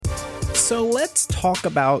So let's talk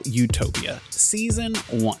about Utopia, Season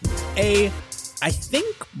 1, I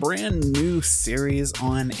think, brand new series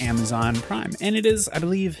on Amazon Prime. And it is, I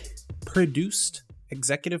believe, produced,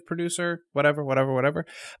 executive producer, whatever,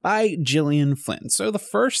 by Gillian Flynn. So the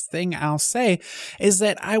first thing I'll say is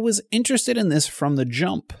that I was interested in this from the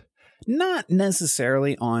jump, not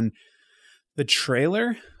necessarily on the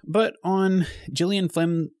trailer, but on Gillian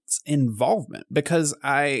Flynn's involvement, because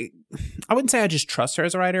I wouldn't say I just trust her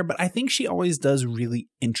as a writer, but I think she always does really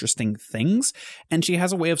interesting things, and she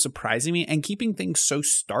has a way of surprising me and keeping things so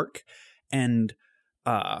stark and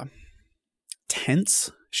tense.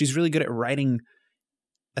 She's really good at writing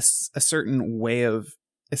a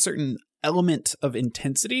certain element of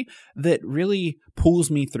intensity that really pulls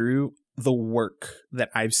me through the work that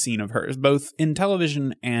I've seen of hers, both in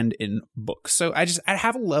television and in books. So I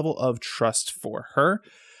have a level of trust for her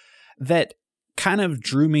that kind of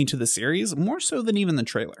drew me to the series more so than even the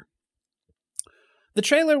trailer. The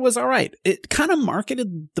trailer was all right. It kind of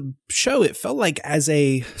marketed the show, it felt like, as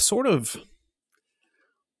a sort of,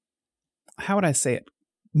 how would I say it,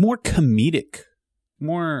 more comedic,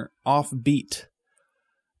 more offbeat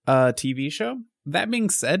TV show. That being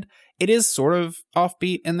said, it is sort of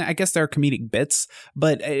offbeat, and I guess there are comedic bits,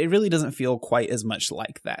 but it really doesn't feel quite as much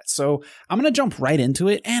like that. So I'm going to jump right into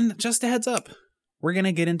it, and just a heads up, we're going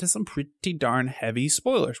to get into some pretty darn heavy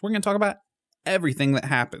spoilers. We're going to talk about everything that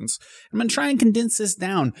happens. I'm going to try and condense this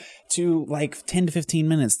down to like 10 to 15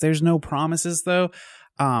 minutes. There's no promises, though.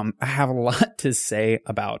 I have a lot to say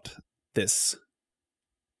about this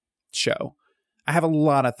show. I have a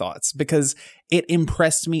lot of thoughts because it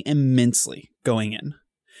impressed me immensely going in.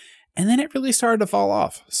 And then it really started to fall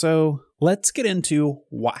off. So let's get into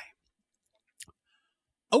why.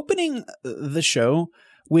 Opening the show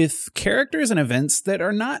with characters and events that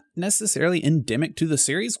are not necessarily endemic to the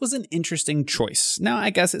series was an interesting choice. Now, I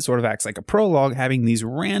guess it sort of acts like a prologue, having these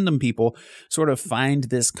random people sort of find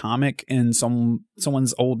this comic in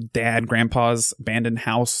someone's old grandpa's abandoned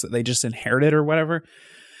house that they just inherited or whatever.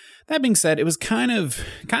 That being said, it was kind of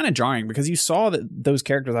jarring because you saw that those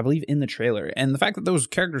characters, I believe, in the trailer, and the fact that those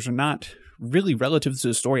characters are not really relative to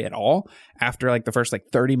the story at all after like the first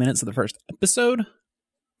 30 minutes of the first episode.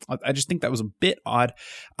 I just think that was a bit odd,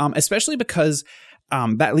 especially because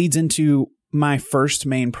that leads into my first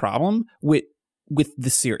main problem with the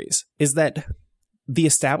series, is that the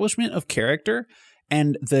establishment of character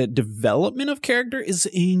and the development of character is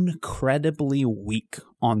incredibly weak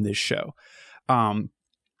on this show.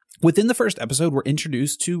 Within the first episode, we're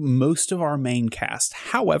introduced to most of our main cast.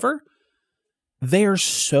 However, they are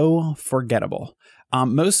so forgettable.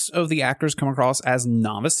 Most of the actors come across as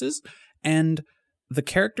novices, and the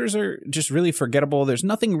characters are just really forgettable. There's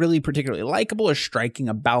nothing really particularly likable or striking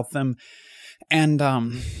about them. And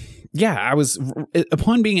upon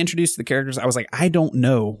being introduced to the characters, I was like, I don't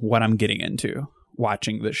know what I'm getting into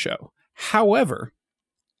watching this show. However,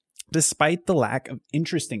 despite the lack of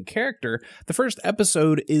interesting character, the first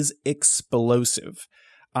episode is explosive.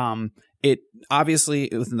 It obviously,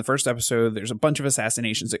 within the first episode, there's a bunch of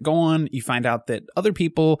assassinations that go on. You find out that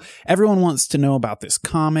everyone wants to know about this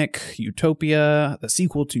comic, Utopia, the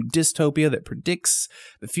sequel to Dystopia that predicts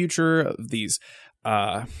the future of these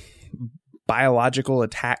biological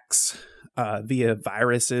attacks via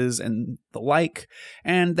viruses and the like,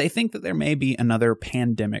 and they think that there may be another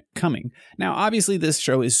pandemic coming. Now, obviously, this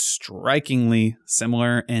show is strikingly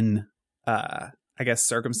similar in,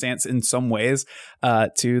 circumstance in some ways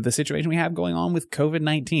to the situation we have going on with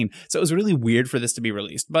COVID-19. So it was really weird for this to be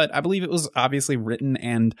released, but I believe it was obviously written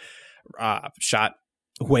and shot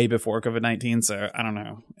way before COVID-19, so I don't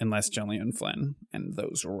know, unless Gillian Flynn and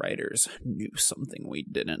those writers knew something we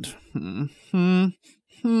didn't.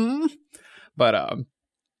 But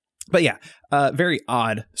yeah, very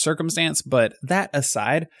odd circumstance. But that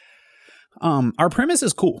aside, our premise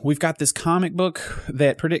is cool. We've got this comic book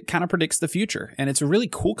that kind of predicts the future, and it's a really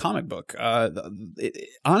cool comic book.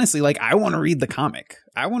 Honestly, I want to read the comic.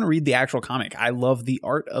 I want to read the actual comic. I love the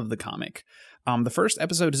art of the comic. The first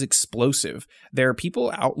episode is explosive. There are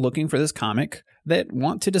people out looking for this comic that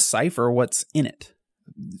want to decipher what's in it.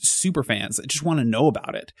 Super fans that just want to know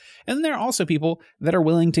about it. And then there are also people that are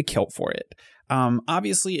willing to kill for it.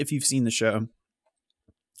 Obviously, if you've seen the show,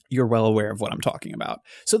 you're well aware of what I'm talking about.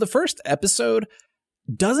 So the first episode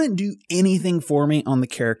doesn't do anything for me on the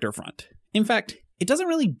character front. In fact, it doesn't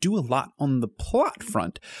really do a lot on the plot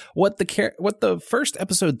front. What the first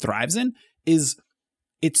episode thrives in is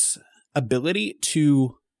its ability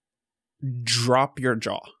to drop your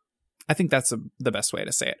jaw. I think that's the best way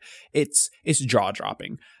to say it. It's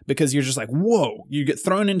jaw-dropping because you're just like, whoa, you get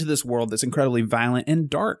thrown into this world that's incredibly violent and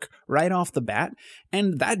dark right off the bat.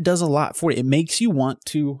 And that does a lot for you. It makes you want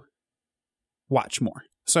to watch more.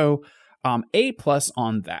 So A+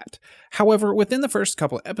 on that. However, within the first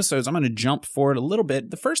couple of episodes, I'm going to jump forward a little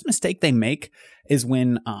bit. The first mistake they make is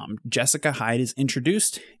when Jessica Hyde is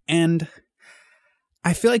introduced. And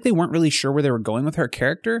I feel like they weren't really sure where they were going with her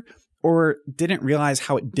character, or didn't realize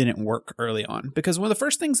how it didn't work early on. Because one of the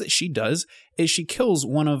first things that she does is she kills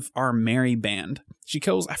one of our merry band. She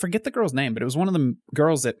kills, I forget the girl's name, but it was one of the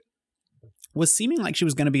girls that was seeming like she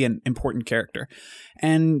was going to be an important character.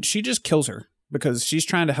 And she just kills her because she's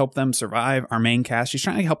trying to help them survive. Our main cast, she's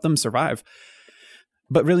trying to help them survive.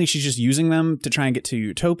 But really, she's just using them to try and get to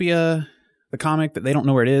Utopia, the comic that they don't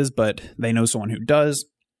know where it is, but they know someone who does.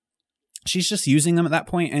 She's just using them at that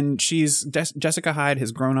point, and Jessica Hyde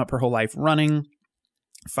has grown up her whole life running,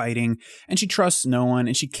 fighting, and she trusts no one,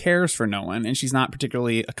 and she cares for no one, and she's not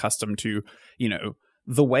particularly accustomed to,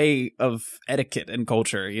 the way of etiquette and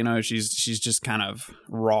culture. She's just kind of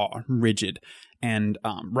raw, rigid, and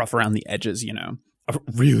rough around the edges,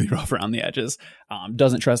 really rough around the edges,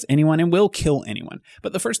 doesn't trust anyone and will kill anyone.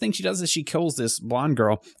 But the first thing she does is she kills this blonde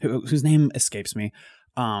girl whose name escapes me.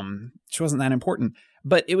 She wasn't that important.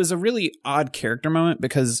 But it was a really odd character moment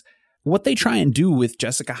because what they try and do with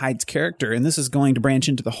Jessica Hyde's character, and this is going to branch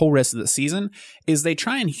into the whole rest of the season, is they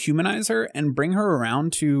try and humanize her and bring her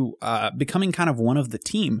around to becoming kind of one of the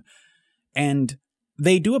team. And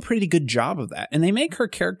they do a pretty good job of that. And they make her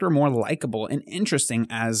character more likable and interesting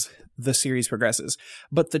as the series progresses.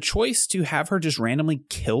 But the choice to have her just randomly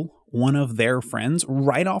kill one of their friends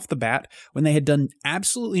right off the bat when they had done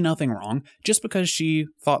absolutely nothing wrong, just because she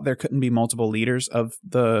thought there couldn't be multiple leaders of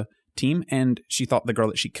the team, and she thought the girl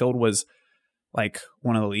that she killed was like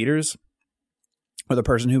one of the leaders or the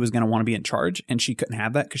person who was going to want to be in charge, and she couldn't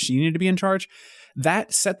have that because she needed to be in charge.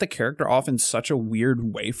 That set the character off in such a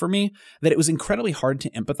weird way for me that it was incredibly hard to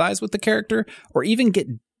empathize with the character or even get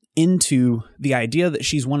into the idea that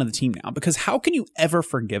she's one of the team now, because how can you ever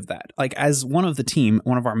forgive that? Like, as one of the team,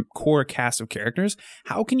 one of our core cast of characters,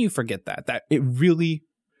 how can you forget that? That it really,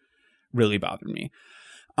 really bothered me.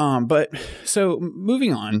 But so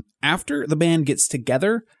moving on, after the band gets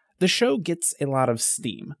together, the show gets a lot of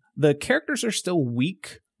steam. The characters are still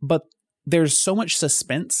weak, but there's so much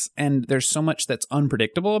suspense and there's so much that's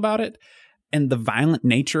unpredictable about it. And the violent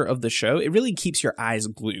nature of the show, it really keeps your eyes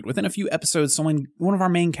glued. Within a few episodes, one of our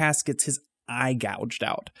main cast gets his eye gouged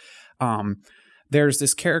out. There's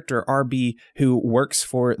this character, RB, who works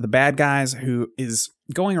for the bad guys, who is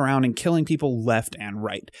going around and killing people left and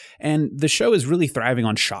right. And the show is really thriving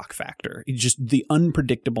on shock factor. It's just the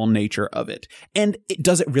unpredictable nature of it. And it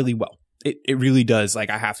does it really well. It really does. Like,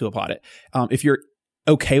 I have to applaud it. If you're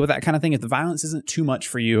okay with that kind of thing, if the violence isn't too much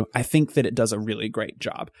for you, I think that it does a really great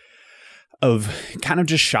job of kind of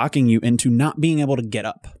just shocking you into not being able to get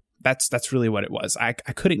up. That's really what it was. I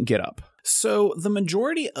couldn't get up. So the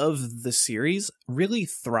majority of the series really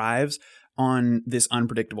thrives on this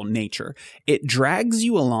unpredictable nature. It drags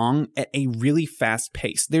you along at a really fast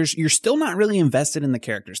pace. You're still not really invested in the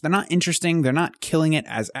characters. They're not interesting. They're not killing it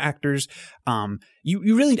as actors.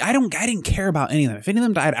 You really, I didn't care about any of them. If any of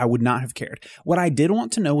them died, I would not have cared. What I did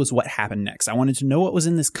want to know was what happened next. I wanted to know what was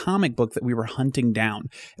in this comic book that we were hunting down,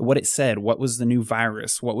 what it said, what was the new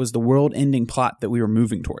virus, what was the world-ending plot that we were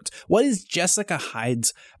moving towards. What is Jessica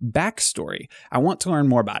Hyde's backstory? I want to learn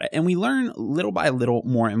more about it. And we learn little by little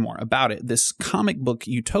more and more about it. This comic book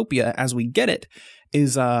Utopia, as we get it,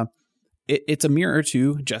 is it's a mirror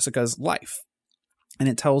to Jessica's life. And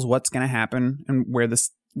it tells what's going to happen and where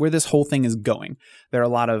this whole thing is going. There are a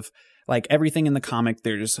lot of, like, everything in the comic,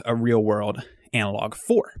 there's a real world analog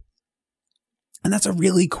for. And that's a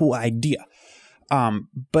really cool idea.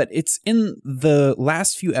 But it's in the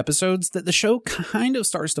last few episodes that the show kind of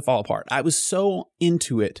starts to fall apart. I was so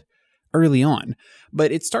into it early on,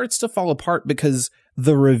 but it starts to fall apart because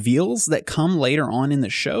the reveals that come later on in the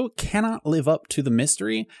show cannot live up to the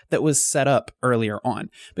mystery that was set up earlier on.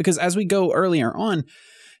 Because as we go earlier on,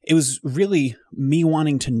 it was really me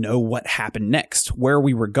wanting to know what happened next, where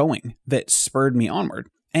we were going, that spurred me onward.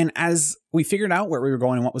 And as we figured out where we were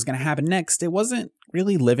going and what was going to happen next, it wasn't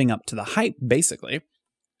really living up to the hype, basically.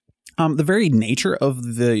 The very nature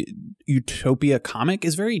of the Utopia comic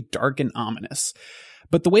is very dark and ominous.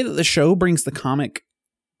 But the way that the show brings the comic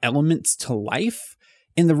elements to life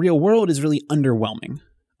in the real world is really underwhelming.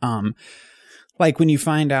 Like when you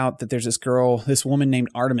find out that there's this woman named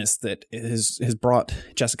Artemis that has brought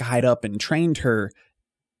Jessica Hyde up and trained her.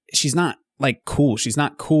 She's not like cool. She's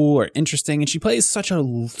not cool or interesting. And she plays such a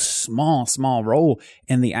small role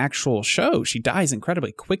in the actual show. She dies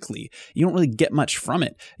incredibly quickly. You don't really get much from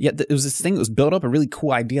it. Yet it was this thing that was built up, a really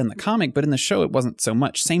cool idea in the comic, but in the show, it wasn't so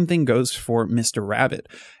much. Same thing goes for Mr. Rabbit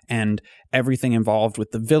and everything involved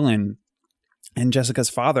with the villain and Jessica's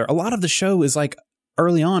father. A lot of the show is like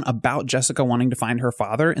early on about Jessica wanting to find her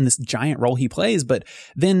father and this giant role he plays, but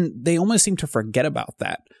then they almost seem to forget about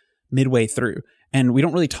that midway through. And we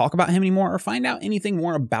don't really talk about him anymore or find out anything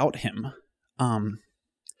more about him. And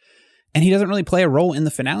he doesn't really play a role in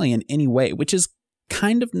the finale in any way, which is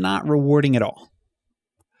kind of not rewarding at all.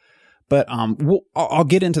 But I'll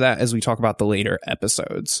get into that as we talk about the later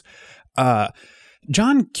episodes.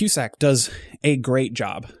 John Cusack does a great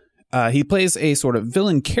job. He plays a sort of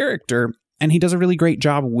villain character, and he does a really great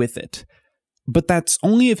job with it. But that's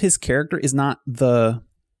only if his character is not the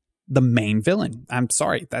main villain. I'm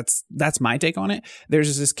sorry. That's my take on it.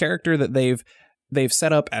 There's this character that they've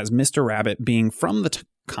set up as Mr. Rabbit, being from the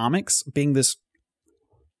comics, being this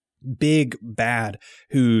big bad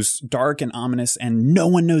who's dark and ominous and no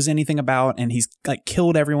one knows anything about, and he's like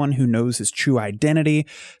killed everyone who knows his true identity.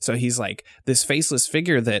 So he's like this faceless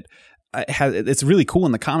figure that it's really cool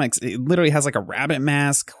in the comics. It literally has like a rabbit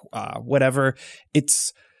mask, whatever.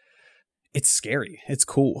 It's scary. It's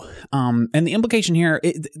cool. And the implication here,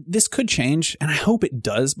 this could change, and I hope it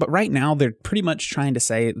does. But right now, they're pretty much trying to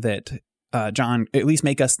say that John, at least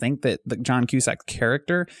make us think that the John Cusack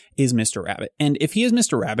character is Mr. Rabbit. And if he is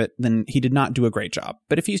Mr. Rabbit, then he did not do a great job.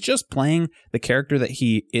 But if he's just playing the character that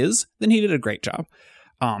he is, then he did a great job.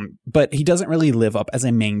 But he doesn't really live up as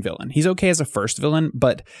a main villain. He's okay as a first villain,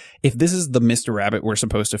 but if this is the Mr. Rabbit we're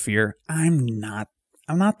supposed to fear, I'm not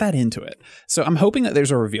that into it. So I'm hoping that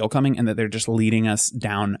there's a reveal coming and that they're just leading us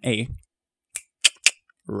down a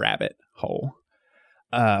rabbit hole.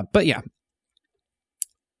 But yeah,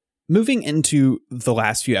 moving into the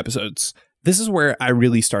last few episodes, this is where I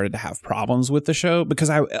really started to have problems with the show, because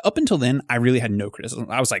up until then I really had no criticism.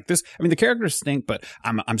 I was like, the characters stink, but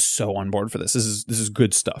I'm so on board for this. This is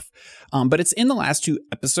good stuff. But it's in the last two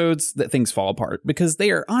episodes that things fall apart, because they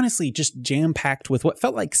are honestly just jam packed with what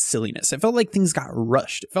felt like silliness. It felt like things got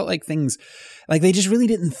rushed. It felt like things, like they just really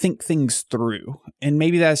didn't think things through. And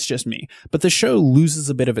maybe that's just me, but the show loses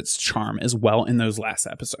a bit of its charm as well in those last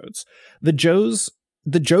episodes. The jokes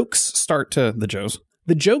start to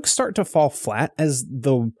fall flat as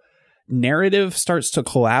the narrative starts to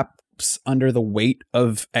collapse under the weight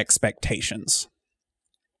of expectations.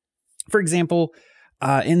 For example,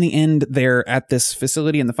 in the end, they're at this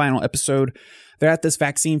facility in the final episode. They're at this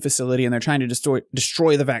vaccine facility and they're trying to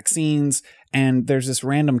destroy the vaccines. And there's this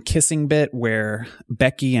random kissing bit where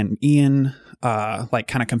Becky and Ian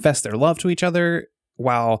kind of confess their love to each other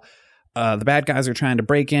while the bad guys are trying to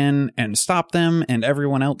break in and stop them, and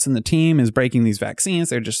everyone else in the team is breaking these vaccines.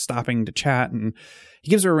 They're just stopping to chat, and he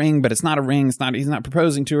gives her a ring, but it's not a ring. He's not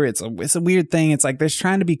proposing to her. It's a weird thing. It's like they're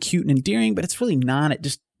trying to be cute and endearing, but it's really not. It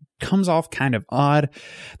just comes off kind of odd.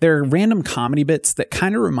 There are random comedy bits that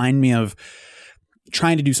kind of remind me of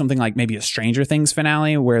trying to do something like maybe a Stranger Things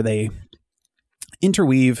finale, where they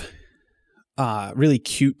interweave really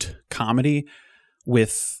cute comedy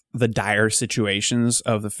with the dire situations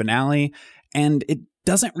of the finale, and it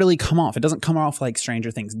doesn't really come off. It doesn't come off like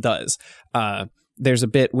Stranger Things does. There's a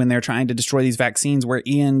bit when they're trying to destroy these vaccines where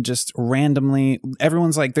Ian just randomly,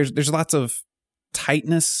 everyone's like, there's lots of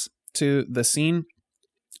tightness to the scene.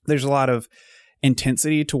 There's a lot of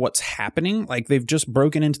intensity to what's happening. Like they've just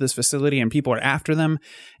broken into this facility and people are after them,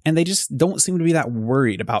 and they just don't seem to be that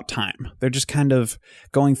worried about time. They're just kind of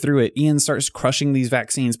going through it. Ian starts crushing these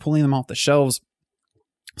vaccines, pulling them off the shelves,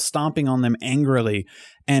 stomping on them angrily,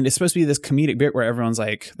 and it's supposed to be this comedic bit where everyone's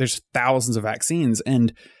like, there's thousands of vaccines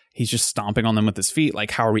and he's just stomping on them with his feet,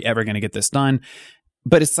 like, how are we ever going to get this done?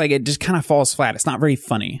 But it's like it just kind of falls flat. It's not very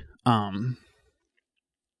funny.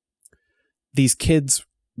 These kids,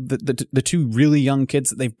 the two really young kids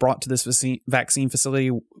that they've brought to this vaccine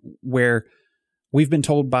facility, where we've been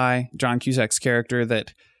told by John Cusack's character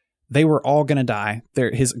that they were all going to die.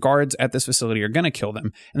 His guards at this facility are going to kill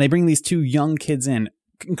them, and they bring these two young kids in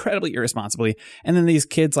incredibly irresponsibly, and then these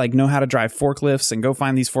kids like know how to drive forklifts and go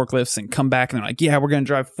find these forklifts and come back, and they're like, yeah, we're going to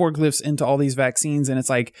drive forklifts into all these vaccines. And it's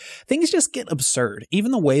like things just get absurd.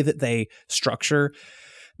 Even the way that they structure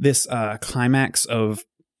this climax of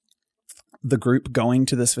the group going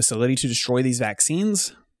to this facility to destroy these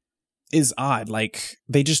vaccines is odd. Like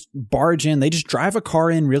they just barge in, they just drive a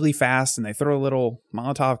car in really fast, and they throw a little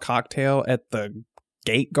Molotov cocktail at the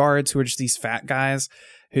gate guards, who are just these fat guys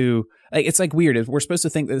who, like, it's like weird. We're supposed to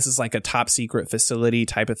think that this is like a top secret facility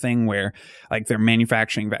type of thing where like they're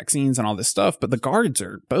manufacturing vaccines and all this stuff, but the guards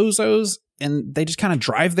are bozos. and they just kind of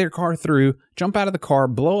drive their car through, jump out of the car,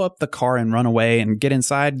 blow up the car and run away and get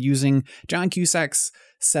inside using John Cusack's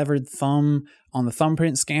severed thumb on the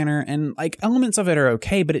thumbprint scanner. And like elements of it are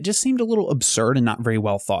okay, but it just seemed a little absurd and not very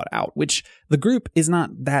well thought out, which the group is not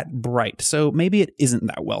that bright. So maybe it isn't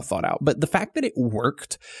that well thought out, but the fact that it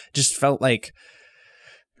worked just felt like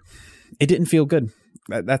it didn't feel good.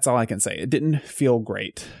 That's all I can say. It didn't feel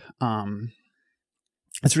great.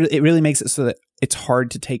 It really makes it so that it's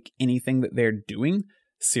hard to take anything that they're doing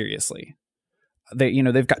seriously.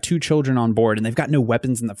 They've got 2 children on board and they've got no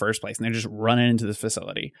weapons in the first place, and they're just running into this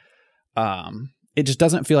facility. It just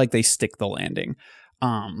doesn't feel like they stick the landing.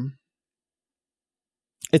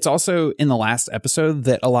 It's also in the last episode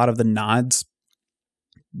that a lot of the nods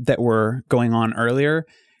that were going on earlier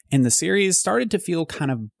in the series started to feel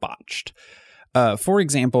kind of botched. For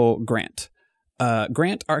example, Grant.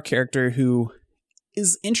 Grant, our character who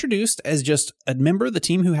is introduced as just a member of the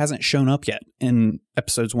team who hasn't shown up yet in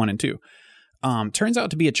episodes 1 and 2. Turns out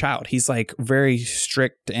to be a child. He's like very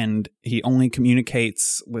strict and he only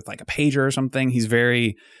communicates with like a pager or something. He's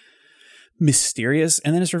very mysterious.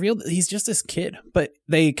 And then it's revealed that he's just this kid, but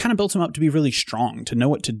they kind of built him up to be really strong, to know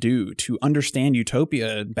what to do, to understand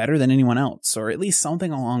Utopia better than anyone else, or at least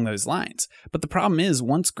something along those lines. But the problem is,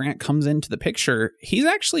 once Grant comes into the picture, he's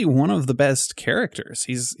actually one of the best characters.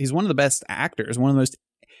 He's one of the best actors, one of the most,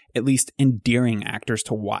 at least, endearing actors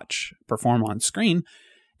to watch perform on screen.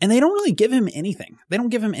 And they don't really give him anything. They don't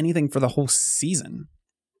give him anything for the whole season.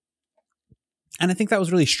 And I think that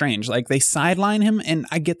was really strange. Like, they sideline him, and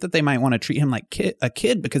I get that they might want to treat him like a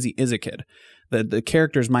kid because he is a kid. The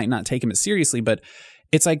characters might not take him as seriously, but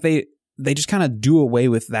it's like they just kind of do away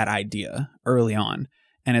with that idea early on.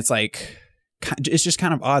 And it's like, it's just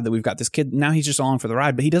kind of odd that we've got this kid. Now he's just along for the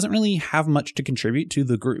ride, but he doesn't really have much to contribute to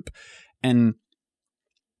the group. And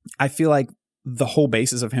I feel like the whole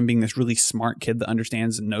basis of him being this really smart kid that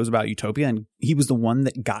understands and knows about Utopia, and he was the one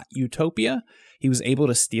that got Utopia. He was able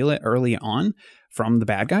to steal it early on from the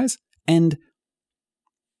bad guys. And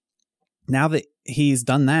now that he's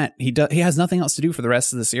done that, he has nothing else to do for the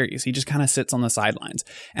rest of the series. He just kind of sits on the sidelines.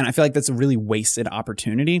 And I feel like that's a really wasted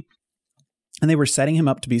opportunity. And they were setting him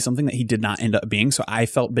up to be something that he did not end up being. So I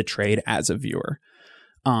felt betrayed as a viewer.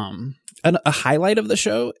 A highlight of the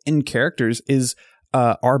show in characters is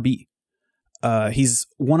RB. He's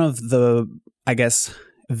one of the, I guess,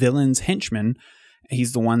 villains' henchmen.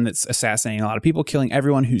 He's the one that's assassinating a lot of people, killing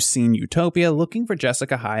everyone who's seen Utopia, looking for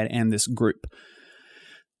Jessica Hyde and this group.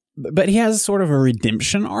 But he has sort of a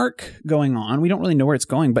redemption arc going on. We don't really know where it's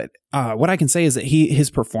going, but what I can say is that his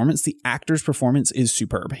performance, the actor's performance, is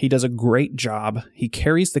superb. He does a great job. He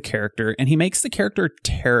carries the character, and he makes the character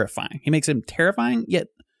terrifying. He makes him terrifying, yet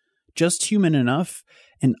just human enough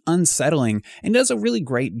and unsettling, and does a really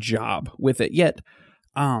great job with it. Yet,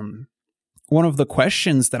 one of the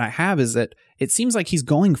questions that I have is that it seems like he's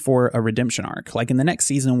going for a redemption arc. Like in the next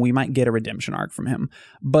season, we might get a redemption arc from him.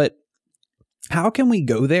 But how can we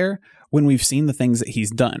go there when we've seen the things that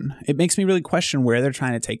he's done? It makes me really question where they're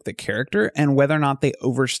trying to take the character and whether or not they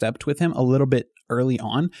overstepped with him a little bit early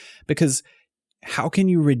on. Because how can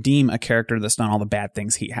you redeem a character that's done all the bad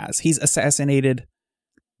things he has? He's assassinated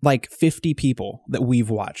like 50 people that we've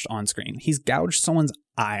watched on screen. He's gouged someone's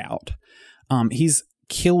eye out. He's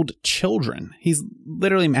killed children. He's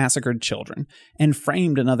literally massacred children and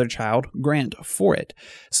framed another child, Grant, for it.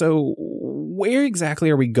 So where exactly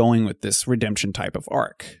are we going with this redemption type of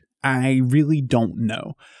arc? I really don't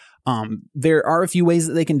know. There are a few ways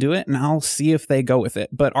that they can do it, and I'll see if they go with it.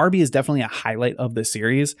 But RB is definitely a highlight of the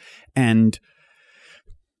series, and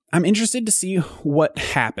I'm interested to see what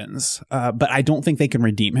happens, but I don't think they can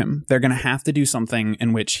redeem him. They're going to have to do something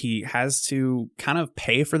in which he has to kind of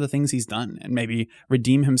pay for the things he's done and maybe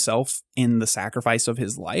redeem himself in the sacrifice of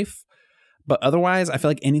his life. But otherwise, I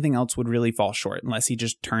feel like anything else would really fall short unless he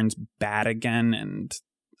just turns bad again. And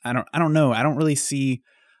I don't know. I don't really see.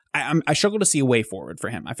 I struggle to see a way forward for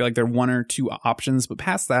him. I feel like there are 1 or 2 options, but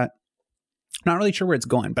past that, I'm not really sure where it's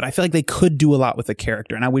going. But I feel like they could do a lot with the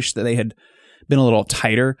character, and I wish that they had been a little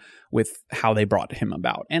tighter with how they brought him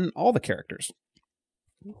about and all the characters.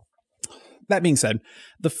 That being said,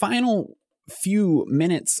 the final few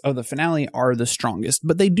minutes of the finale are the strongest,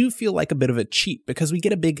 but they do feel like a bit of a cheat because we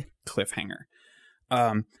get a big cliffhanger.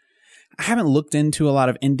 I haven't looked into a lot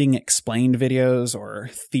of ending explained videos or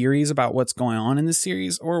theories about what's going on in this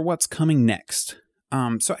series or what's coming next.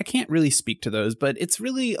 So I can't really speak to those, but it's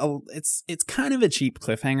really it's kind of a cheap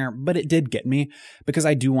cliffhanger, but it did get me because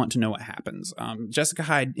I do want to know what happens. Jessica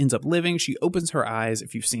Hyde ends up living. She opens her eyes,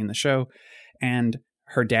 if you've seen the show, and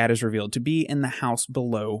her dad is revealed to be in the house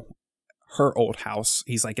below her old house.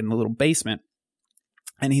 He's like in the little basement.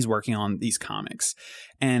 and he's working on these comics.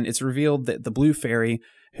 And it's revealed that the Blue Fairy,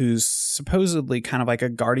 who's supposedly kind of like a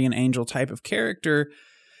guardian angel type of character,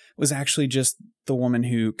 was actually just the woman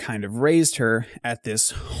who kind of raised her at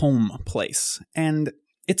this home place. And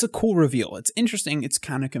it's a cool reveal. It's interesting. It's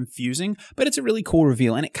kind of confusing, but it's a really cool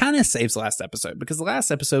reveal. And it kind of saves the last episode, because the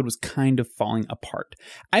last episode was kind of falling apart.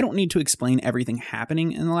 I don't need to explain everything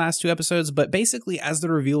happening in the last 2 episodes, but basically as the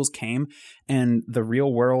reveals came and the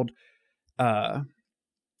real world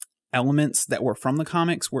elements that were from the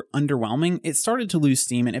comics were underwhelming, it started to lose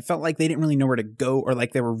steam, and it felt like they didn't really know where to go, or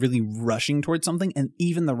like they were really rushing towards something, and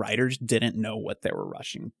even the writers didn't know what they were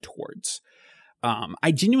rushing towards.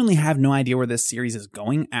 I genuinely have no idea where this series is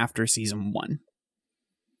going after season 1.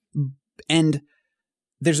 And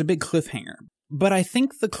there's a big cliffhanger, but I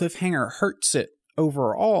think the cliffhanger hurts it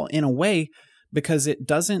overall in a way, because I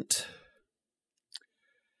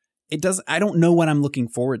don't know what I'm looking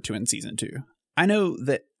forward to in season 2. I know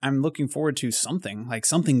that I'm looking forward to something, like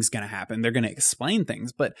something's going to happen. They're going to explain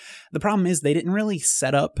things. But the problem is they didn't really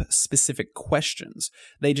set up specific questions.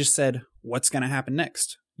 They just said, what's going to happen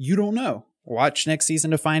next? You don't know. Watch next season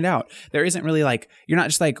to find out. There isn't really like, you're not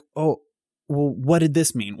just like, oh, well, what did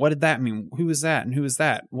this mean? What did that mean? Who is that? And who is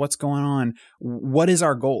that? What's going on? What is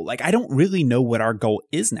our goal? Like, I don't really know what our goal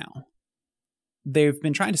is now. They've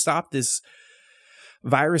been trying to stop this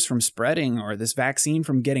virus from spreading, or this vaccine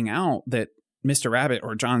from getting out, that Mr. Rabbit,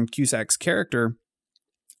 or John Cusack's character,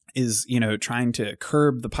 is, trying to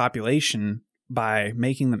curb the population by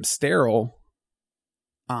making them sterile,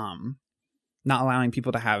 not allowing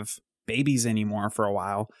people to have babies anymore for a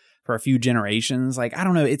while, for a few generations. Like, I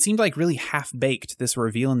don't know. It seemed like really half-baked, this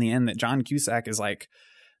reveal in the end, that John Cusack is like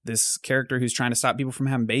this character who's trying to stop people from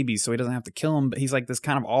having babies so he doesn't have to kill them, but he's like this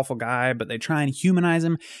kind of awful guy, but they try and humanize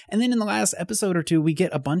him. And then in the last episode or 2, we get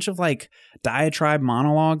a bunch of like diatribe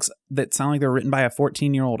monologues that sound like they're written by a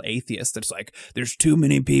 14-year-old atheist. That's like, there's too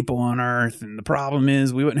many people on Earth, and the problem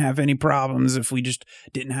is we wouldn't have any problems if we just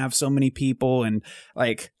didn't have so many people. And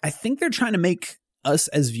like, I think they're trying to make us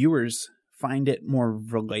as viewers find it more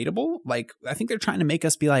relatable. Like, I think they're trying to make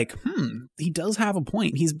us be like, he does have a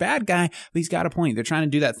point. He's a bad guy, but he's got a point. They're trying to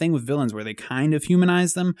do that thing with villains where they kind of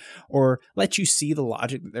humanize them or let you see the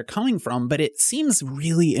logic that they're coming from, but it seems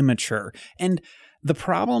really immature. And the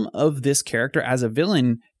problem of this character as a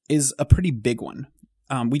villain is a pretty big one.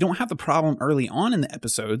 We don't have the problem early on in the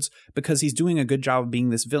episodes because he's doing a good job of being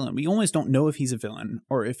this villain. We almost don't know if he's a villain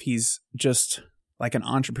or if he's just like an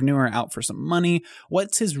entrepreneur out for some money.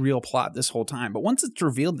 What's his real plot this whole time? But once it's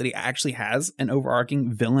revealed that he actually has an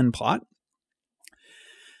overarching villain plot,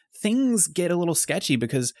 things get a little sketchy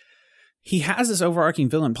because he has this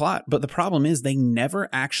overarching villain plot, but the problem is they never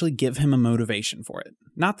actually give him a motivation for it.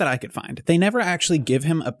 Not that I could find. They never actually give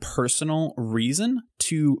him a personal reason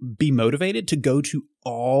to be motivated to go to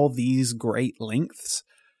all these great lengths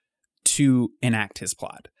to enact his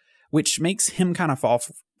plot, which makes him kind of fall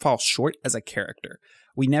short as a character.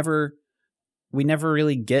 We never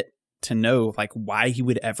really get to know like why he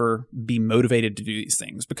would ever be motivated to do these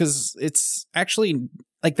things, because it's actually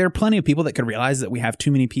like there are plenty of people that could realize that we have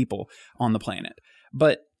too many people on the planet,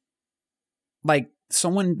 but like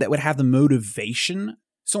someone that would have the motivation,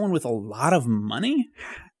 someone with a lot of money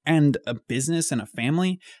and a business and a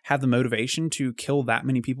family, have the motivation to kill that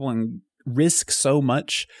many people and risk so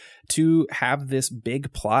much to have this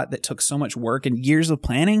big plot that took so much work and years of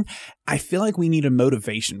planning. I feel like we need a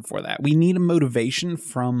motivation for that. We need a motivation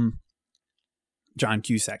from John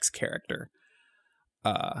Cusack's character.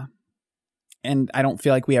 And I don't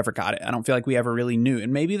feel like we ever got it. I don't feel like we ever really knew.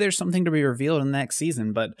 And maybe there's something to be revealed in the next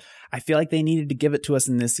season, but I feel like they needed to give it to us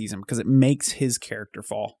in this season because it makes his character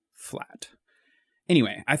fall flat.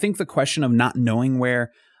 Anyway, I think the question of not knowing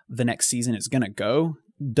where the next season is going to go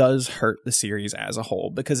does hurt the series as a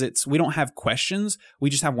whole, because we don't have questions.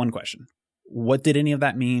 We just have one question. What did any of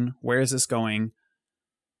that mean? Where is this going?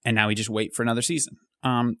 And now we just wait for another season.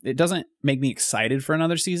 It doesn't make me excited for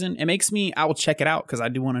another season. It makes me, I will check it out because I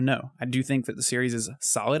do want to know. I do think that the series is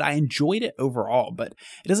solid. I enjoyed it overall, but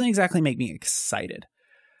it doesn't exactly make me excited.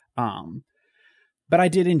 But I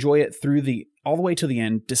did enjoy it all the way to the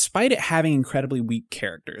end, despite it having incredibly weak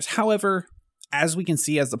characters. However, as we can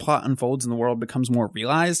see, as the plot unfolds and the world becomes more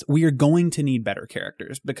realized, we are going to need better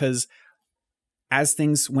characters, because as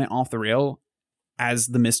things went off the rail, as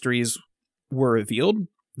the mysteries were revealed,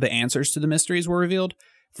 the answers to the mysteries were revealed,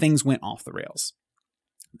 things went off the rails.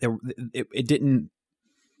 It didn't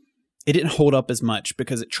hold up as much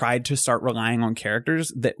because it tried to start relying on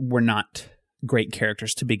characters that were not great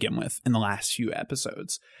characters to begin with in the last few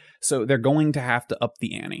episodes. So they're going to have to up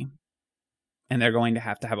the ante. And they're going to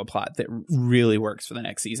have a plot that really works for the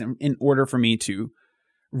next season in order for me to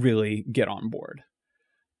really get on board.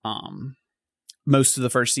 Most of the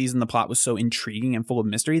first season, the plot was so intriguing and full of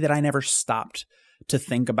mystery that I never stopped to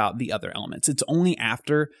think about the other elements. It's only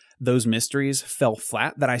after those mysteries fell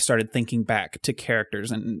flat that I started thinking back to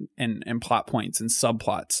characters and plot points and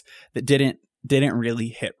subplots that didn't really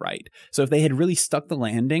hit right. So if they had really stuck the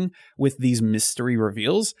landing with these mystery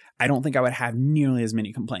reveals, I don't think I would have nearly as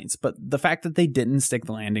many complaints. But the fact that they didn't stick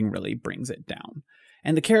the landing really brings it down.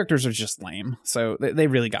 And the characters are just lame. So they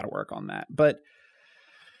really got to work on that. But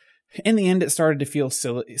in the end, it started to feel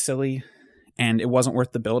silly and it wasn't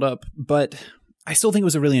worth the buildup. But I still think it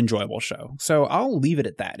was a really enjoyable show. So I'll leave it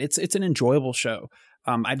at that. It's an enjoyable show.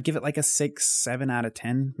 I'd give it like a 6, 7 out of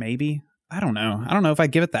 10, maybe. I don't know if I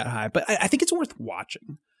give it that high, but I think it's worth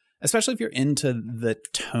watching, especially if you're into the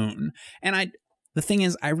tone. And the thing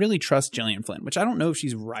is, I really trust Gillian Flynn, which I don't know if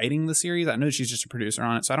she's writing the series. I know she's just a producer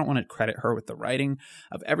on it, so I don't want to credit her with the writing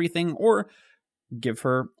of everything or give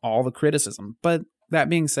her all the criticism. But that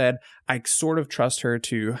being said, I sort of trust her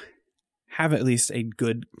to have at least a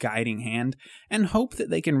good guiding hand and hope that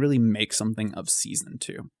they can really make something of season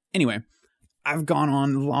 2. Anyway, I've gone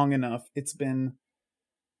on long enough. It's been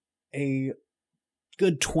a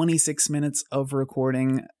good 26 minutes of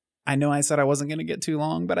recording. I know I said I wasn't going to get too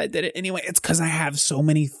long, but I did it anyway. It's because I have so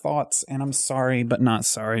many thoughts and I'm sorry, but not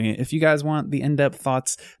sorry. If you guys want the in-depth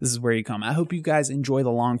thoughts, this is where you come. I hope you guys enjoy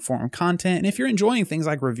the long form content. And if you're enjoying things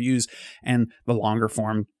like reviews and the longer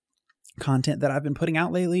form content that I've been putting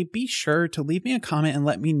out lately, be sure to leave me a comment and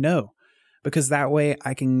let me know, because that way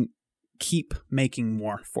I can keep making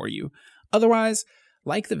more for you. Otherwise,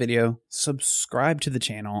 like the video, subscribe to the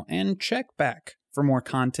channel, and check back for more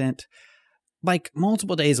content like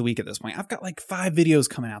multiple days a week at this point. I've got like 5 videos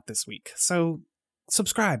coming out this week, so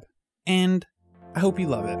subscribe, and I hope you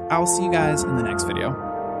love it. I'll see you guys in the next video.